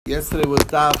Yesterday was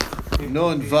Daf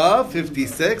Nun Vav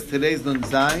 56. Today's Nun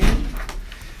Zayin,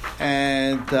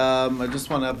 and I just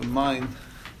want to have in mind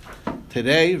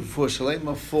today for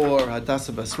Shalema, for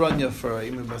Hadassah Basranya, for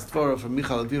Amy Bastvora, for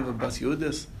Michal Aviva Bas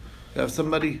Yehudis. You have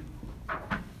somebody?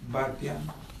 Batya.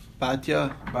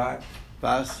 Bat.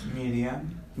 Bas.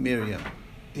 Miriam.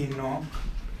 Tinok.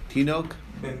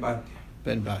 Ben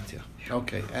Batya.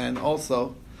 Okay, and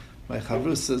also my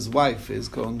Chavrusa's wife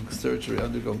is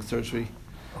undergoing surgery.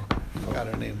 Forgot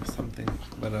her name, something,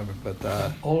 whatever. But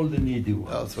all the needy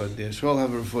ones. That's what they should all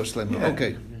have a refuah shlema. Yeah.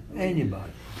 Okay.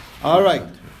 Anybody. All right.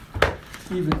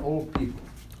 Even old people.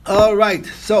 All right.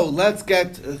 So let's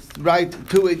get right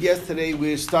to it. Yesterday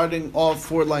we're starting off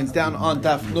 4 lines down on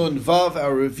Daf Nun Vav,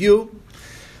 our review.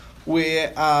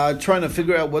 We're trying to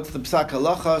figure out what's the Psak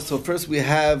Halacha. So first we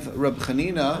have Reb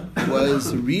Chanina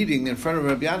was reading in front of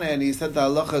Reb Yana, and he said the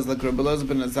Halacha is like Reb Elazar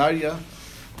ben Azariah,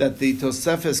 that the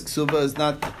Tosefes Ksuba is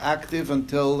not active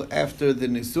until after the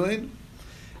Nisuin.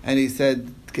 And he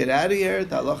said, get out of here,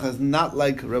 the Halacha is not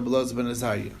like Reb Elazar ben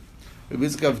Azariah. Rabbi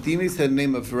Yitzchak Avdimi said the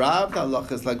name of Rav, the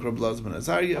Halacha is like Reb Elazar ben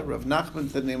Azariah. Rav Nachman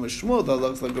said the name of Shmuel, the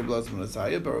Halacha is like Reb Elazar ben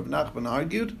Azariah. But Rav Nachman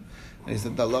argued, and he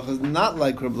said the halacha is not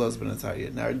like Reb Elazar ben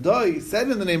Azariah. Now Ardai said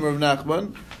in the name of Rav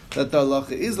Nachman that the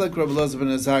halacha is like Reb Elazar ben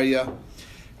Azariah,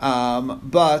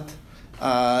 but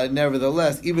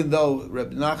nevertheless, even though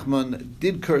Reb Nachman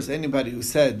did curse anybody who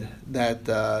said that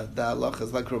the halacha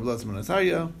is like Reb Elazar ben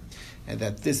Azariah, and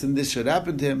that this and this should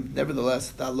happen to him, nevertheless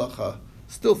the halacha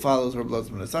still follows Reb Elazar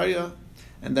ben Azariah,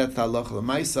 and that's the halacha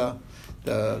l'maisa.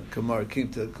 The Gemara came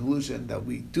to the conclusion that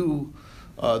we do.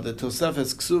 The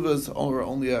Tosefes Ksuvas are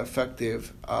only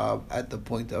effective at the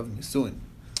point of Nisuin.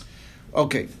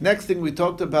 Okay, next thing we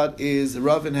talked about is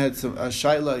Ravin had some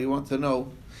shaila. He wants to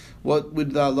know what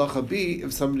would the halacha be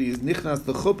if somebody is nichnas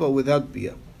the chuppah without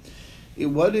bia.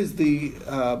 What is the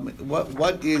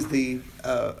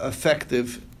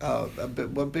effective?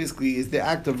 What basically is the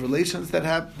act of relations that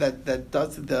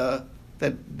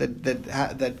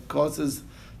causes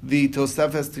the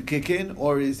Tosefes to kick in,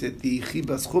 or is it the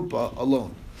Chibas Chuppah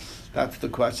alone? That's the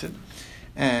question.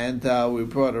 And we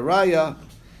brought a raya,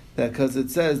 that because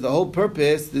it says the whole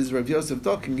purpose, this is Rav Yosef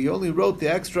talking, he only wrote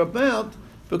the extra amount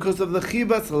because of the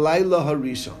Chibas Laila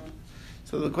Harishon.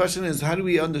 So the question is, how do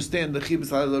we understand the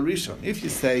Chibas Laila Harishon? If you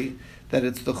say that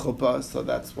it's the Chuppah, so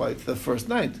that's why it's the first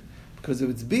night. Because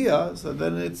if it's Bia, so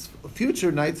then it's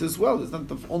future nights as well. It's not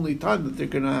the only time that they're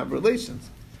going to have relations.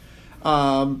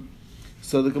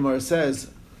 So the Gemara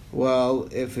says, well,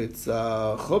 if it's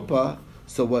chuppah,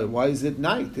 so what? Why is it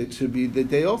night? It should be the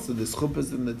day also. This chuppah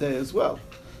is in the day as well.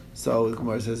 So the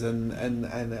Gemara says, and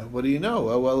what do you know?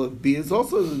 Well, if B is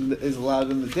also is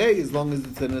allowed in the day as long as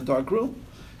it's in a dark room.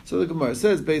 So the Gemara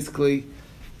says basically,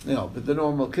 but the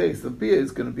normal case of Bia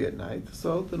is going to be at night.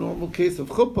 So the normal case of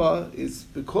chuppah is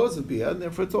because of Bia, and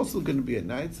therefore it's also going to be at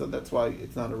night. So that's why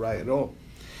it's not a raya at all.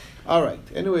 All right.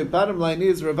 Anyway, bottom line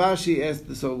is Ravashi asked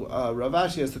the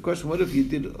question: what if you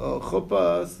did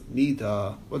chuppahs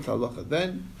nida? What's halacha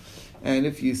then? And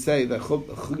if you say that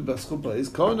chuppah is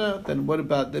kona, then what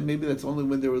about then? Maybe that's only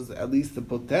when there was at least the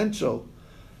potential.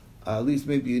 At least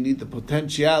maybe you need the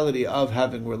potentiality of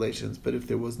having relations. But if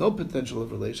there was no potential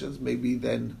of relations, maybe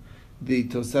then the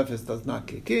Tosefes does not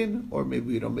kick in, or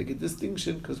maybe we don't make a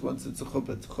distinction because once it's a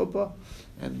chuppah,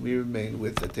 and we remain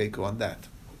with the take on that.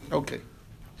 Okay.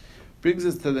 Brings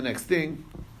us to the next thing.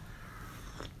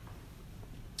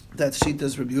 That's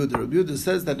Shita's Rabbi Yehuda. Rabbi Yehuda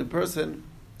says that a person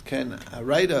can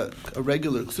write a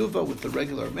regular ksuva with the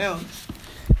regular amount,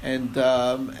 and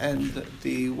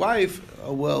the wife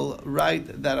will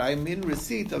write that I'm in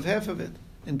receipt of half of it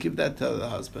and give that to the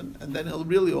husband, and then he'll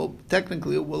will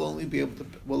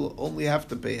only have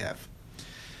to pay half.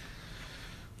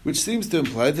 Which seems to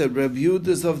imply that Rabbi Yehuda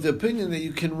is of the opinion that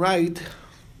you can write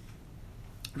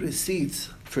receipts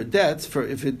for debts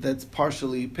that's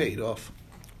partially paid off.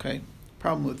 Okay,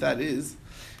 problem with that is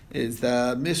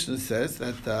the Mishnah says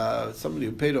that somebody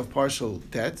who paid off partial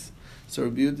debts. So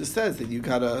Rabbi Yehuda says that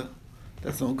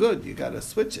that's no good. You gotta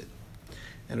switch it.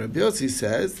 And Rabbi Yossi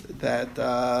says that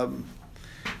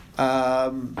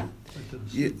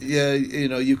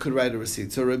you could write a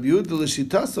receipt. So Rabbi Yehuda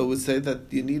l'shitaso would say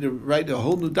that you need to write a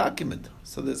whole new document.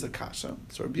 So there's a kasha.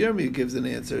 So Rabbi Yirmiyah gives an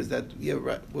answer is that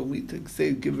when we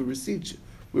say give a receipt,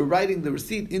 we're writing the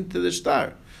receipt into the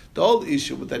shtar. The whole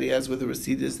issue that he has with the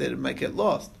receipt is that it might get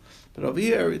lost. But over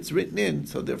here it's written in,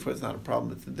 so therefore it's not a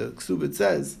problem. The Ksubit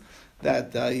says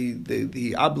that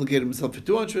he obligated himself for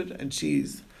 200, and she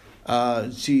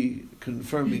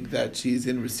confirming that she's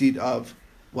in receipt of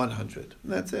 100.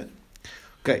 And that's it.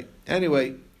 Okay.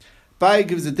 Anyway, Bai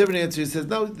gives a different answer. He says,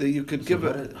 no, you could give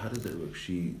it. How does that work?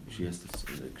 She has to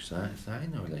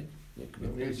sign or like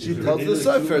She tells the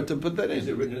sofer to put that Is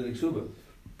it in. written in the ksuba?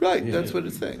 Right, Yeah. that's what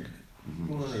it's saying.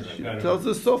 Mm-hmm. She tells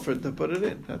the sofer to put it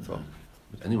in, that's all.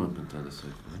 But anyone can tell us.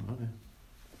 Okay.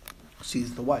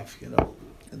 She's the wife,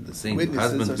 And the Saying witnesses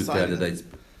husband are could tell signing. that it's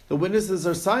The witnesses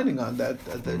are signing on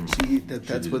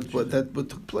that's what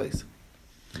took place.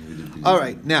 All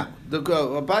right, now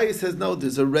Abaye says no.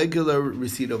 There's a regular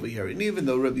receipt over here, and even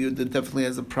though Rabbi Yehuda definitely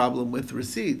has a problem with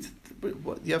receipts,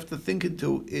 you have to think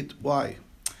into it why.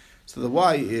 So the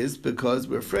why is because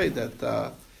we're afraid that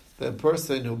the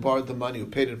person who borrowed the money, who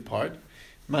paid it part,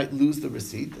 might lose the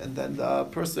receipt, and then the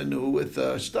person who with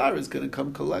shtar is going to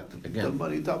come collect the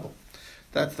money double.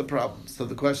 That's the problem. So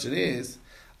the question is,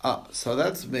 so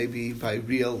that's maybe by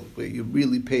real where you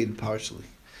really paid partially.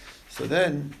 So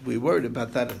then we worried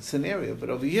about that scenario, but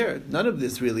over here none of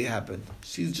this really happened.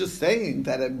 She's just saying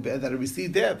that a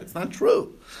receipt there, but it's not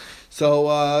true.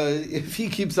 So if he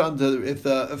keeps on if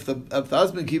the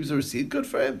husband keeps a receipt, good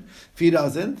for him. If he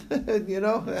doesn't,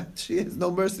 she has no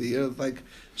mercy. It's like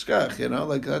shkach,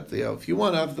 like that. If you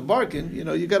want to have the bargain,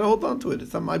 you got to hold on to it.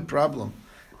 It's not my problem.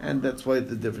 And that's why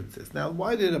the difference is. Now,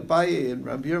 why did Abaye and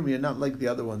Rabbi Yirmiyah not like the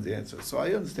other one's answer? So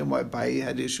I understand why Abaye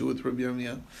had issue with Rabbi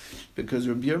Yirmiyah, because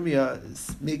Rabbi Yirmiyah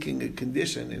is making a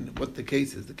condition in what the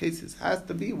case is. The case has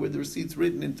to be where the receipt's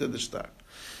written into the shtar.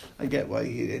 I get why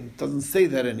it doesn't say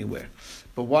that anywhere.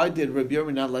 But why did Rabbi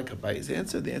Yirmiyah not like Abaye's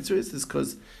answer? The answer is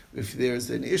because if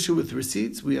there's an issue with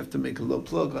receipts, we have to make a low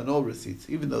plug on all receipts,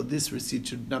 even though this receipt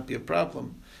should not be a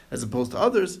problem as opposed to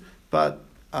others, but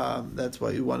that's why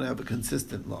you want to have a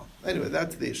consistent law. Anyway,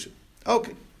 that's the issue.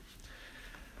 Okay.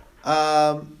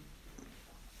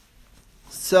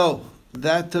 So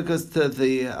that took us to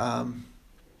the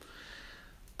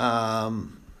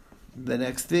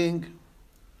next thing.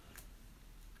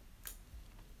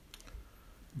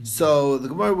 So the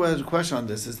Gemara has a question on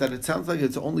this, is that it sounds like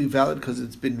it's only valid because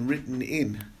it's been written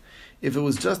in. If it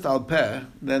was just al peh,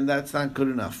 then that's not good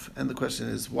enough. And the question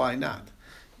is, why not?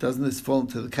 Doesn't this fall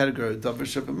into the category of davar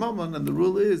shebemammon? And the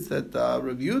rule is that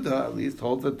Rabbi Yehuda at least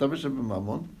holds that davar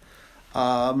shebemammon,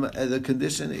 the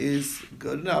condition is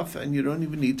good enough, and you don't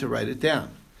even need to write it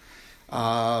down.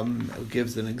 It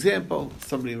gives an example.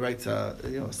 Somebody writes,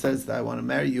 says that I want to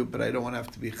marry you, but I don't want to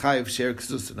have to be chayiv sher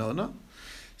ksus anona.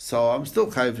 So I'm still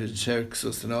chayiv sher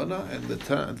ksus anona, and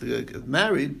the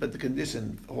married, but the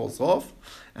condition holds off,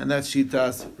 and that's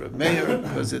shitas Reb Meir,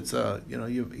 because it's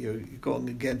you're going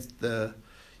against the.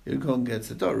 You're going against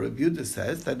the Torah. Rabbi Yehuda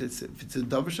says that if it's a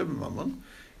davar shebemammon,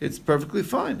 it's perfectly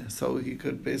fine. So he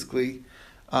could basically,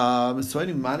 so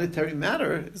any monetary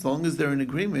matter, as long as they're in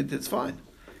agreement, it's fine.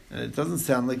 And it doesn't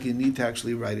sound like you need to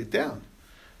actually write it down.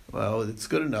 Well, it's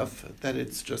good enough that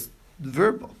it's just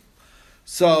verbal.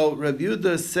 So Rabbi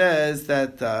Yehuda says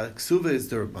that ksuva is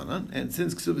d'Rabbanan, and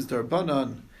since ksuva is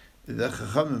d'Rabbanan, the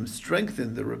Chachamim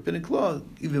strengthened the rabbinic law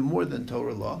even more than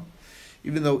Torah law.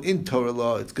 Even though in Torah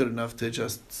law it's good enough to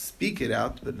just speak it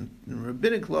out, but in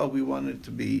rabbinic law we want it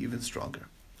to be even stronger.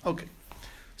 Okay.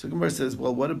 So Gemara says,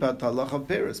 well, what about the halacha of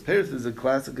Paris? Paris is a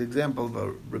classic example of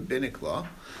a rabbinic law,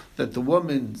 that the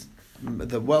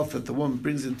wealth that the woman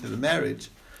brings into the marriage,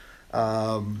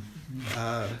 the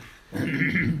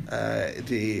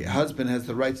husband has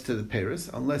the rights to the Paris,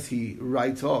 unless he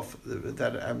writes off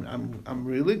that I'm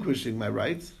relinquishing my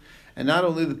rights. And not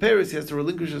only the Paris, he has to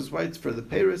relinquish his rights for the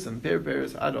Paris and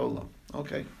Paris ad olam.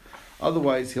 Okay.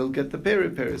 Otherwise, he'll get the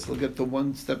Paris. He'll get the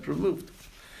one step removed.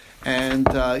 And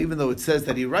even though it says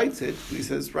that he writes it, he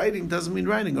says writing doesn't mean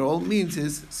writing. All it means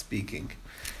is speaking.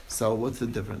 So what's the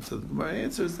difference? So the Gemara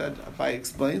answers that Abai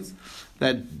explains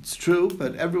that it's true,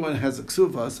 but everyone has a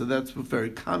ksuva, so that's a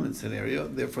very common scenario.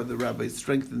 Therefore, the rabbis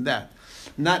strengthened that.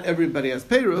 Not everybody has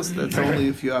Paris. That's only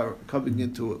if you are coming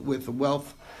into it with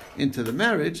wealth into the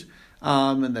marriage.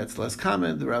 And that's less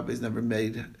common. The rabbis never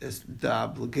made the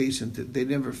obligation they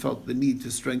never felt the need to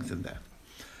strengthen that.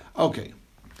 Okay.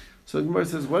 So the Gemara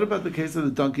says, what about the case of the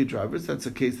donkey drivers? That's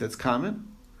a case that's common.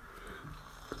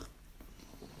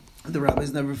 The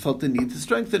rabbis never felt the need to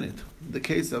strengthen it. The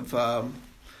case of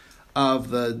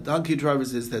the donkey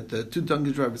drivers is that the two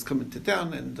donkey drivers come into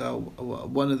town, and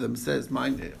one of them says, my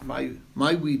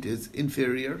wheat is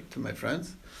inferior to my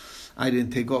friend's. I didn't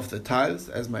take off the tithes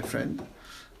as my friend.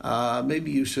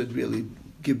 Maybe you should really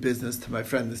give business to my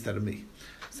friend instead of me.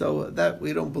 So that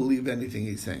we don't believe anything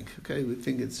he's saying. Okay, we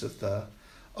think it's just a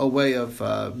way of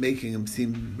making him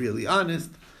seem really honest.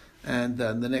 And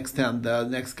the next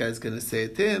guy's going to say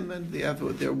it to him, and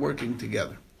they're working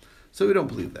together. So we don't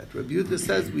believe that. Rabbi Yehuda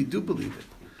says we do believe it.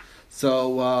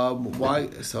 So why?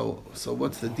 So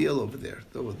what's the deal over there?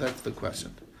 That's the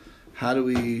question. how do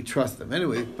we trust them?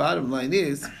 Anyway, bottom line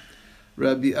is,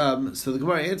 Rabbi. So the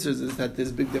Gemara answers is that there's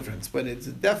a big difference when it's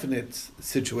a definite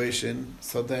situation.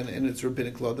 So then, in its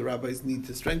rabbinic law, the rabbis need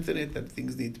to strengthen it. That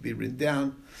things need to be written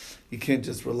down. You can't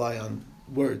just rely on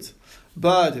words.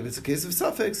 But if it's a case of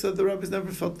suffix, so the rabbis never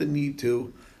felt the need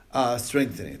to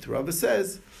strengthen it. The Rabbi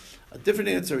says a different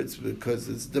answer. It's because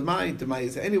it's demai. Demai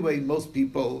is anyway. Most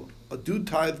people do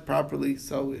tithe properly,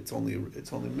 so it's only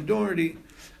minority,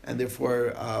 and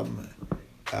therefore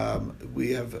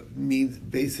we have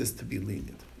basis to be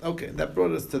lenient. Okay, that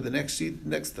brought us to the next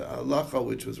halacha,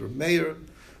 which was Rav Meir,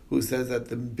 who says that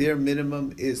the bare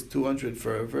minimum is 200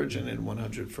 for a virgin and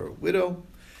 100 for a widow.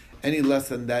 Any less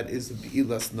than that is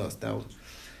bi'ilas nos. Now,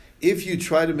 if you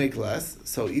try to make less,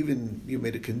 so even you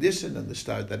made a condition on the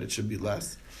start that it should be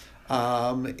less,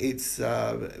 it's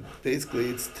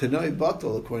tenoi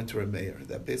batal according to Rav Meir.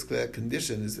 That basically that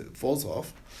condition falls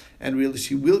off, and really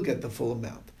she will get the full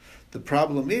amount. The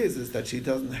problem is that she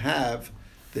doesn't have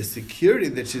the security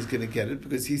that she's going to get it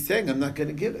because he's saying, I'm not going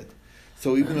to give it.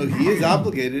 So even though he is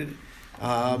obligated,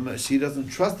 she doesn't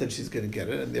trust that she's going to get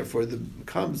it, and therefore it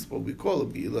becomes what we call a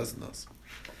bi'ilas nos.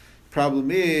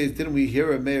 Problem is, didn't we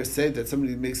hear a mayor say that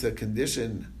somebody makes a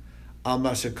condition al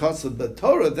mashakasa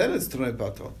b'Torah, then it's t'noi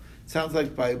batal. Sounds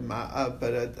like but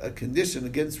a condition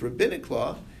against rabbinic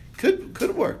law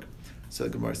could work. So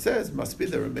the Gemara says, must be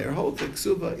the Rameir holds that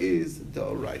ksuba is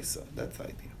d'oraisa. That's the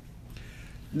idea.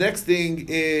 Next thing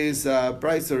is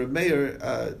Brisa Rameir.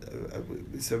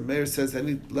 So Rameir says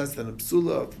any less than a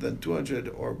psula, than 200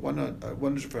 or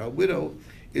 100 for a widow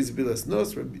is bilas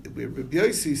nos. Rabbi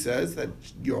Yossi says that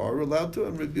you are allowed to,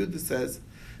 and Rabbi Yehuda says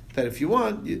that if you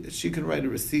want, she can write a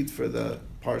receipt for the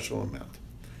partial amount.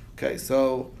 Okay,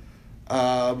 so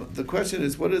the question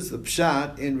is, what is the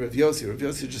pshat in Rav Yossi? Rav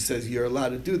Yossi just says you're allowed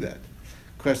to do that.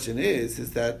 Question is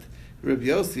that Rabbi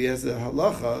Yossi has a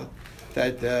halacha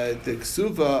that the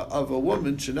ksuva of a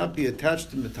woman should not be attached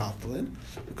to metaltalin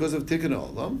because of tikkun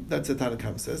olam. That's what Tanna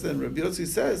Kamma says. And Rabbi Yossi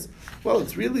says, well,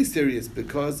 it's really serious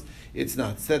because it's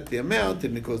not set the amount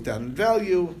and it goes down in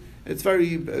value. It's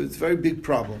very big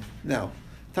problem. Now,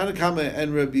 Tanna Kamma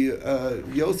and Rabbi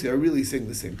Yossi are really saying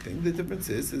the same thing. The difference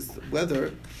is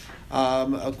whether,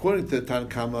 according to Tanna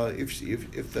Kamma,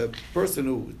 if the person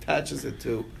who attaches it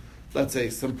to, let's say,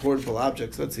 some portable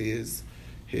objects, let's say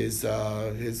his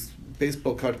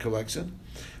baseball card collection,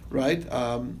 right?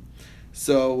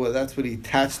 So that's what he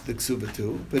attached the ksuba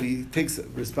to, but he takes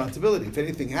responsibility. If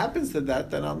anything happens to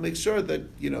that, then I'll make sure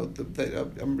that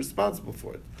that I'm responsible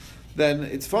for it. Then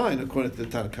it's fine according to the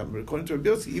Tanna Kamma. But according to Rabbi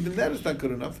Yossi, even that is not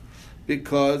good enough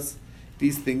because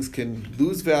these things can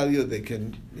lose value. They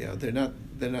can, they're not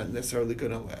necessarily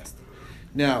going to last.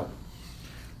 Now,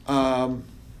 why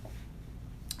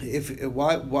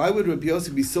would Rabbi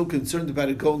Yossi be so concerned about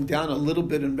it going down a little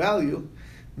bit in value?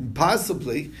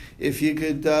 Possibly, if you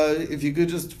could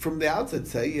just from the outset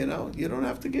say, you don't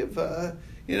have to give,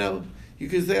 you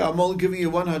could say, I'm only giving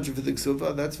you 100 for the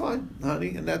ksuva. That's fine, honey,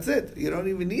 and that's it. You don't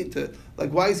even need to.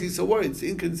 Like, why is he so worried? It's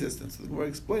inconsistent. So the Gemara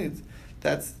explains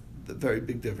that's the very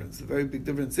big difference. The very big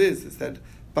difference is that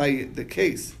by the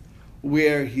case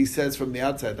where he says from the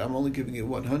outside, I'm only giving you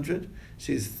 100,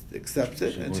 she accepts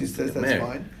it, and she says that's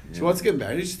fine. Yeah. She wants to get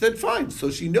married, she said fine. So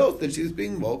she knows that she's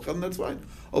being mocham, that's fine.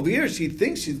 Over here, she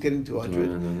thinks she's getting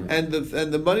 200, and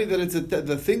the money that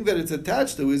the thing that it's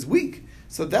attached to is weak.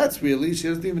 So that's really, she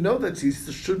doesn't even know that she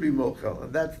should be mochel,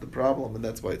 and that's the problem, and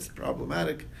that's why it's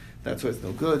problematic. That's why it's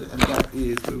no good, and that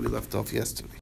is where we left off yesterday.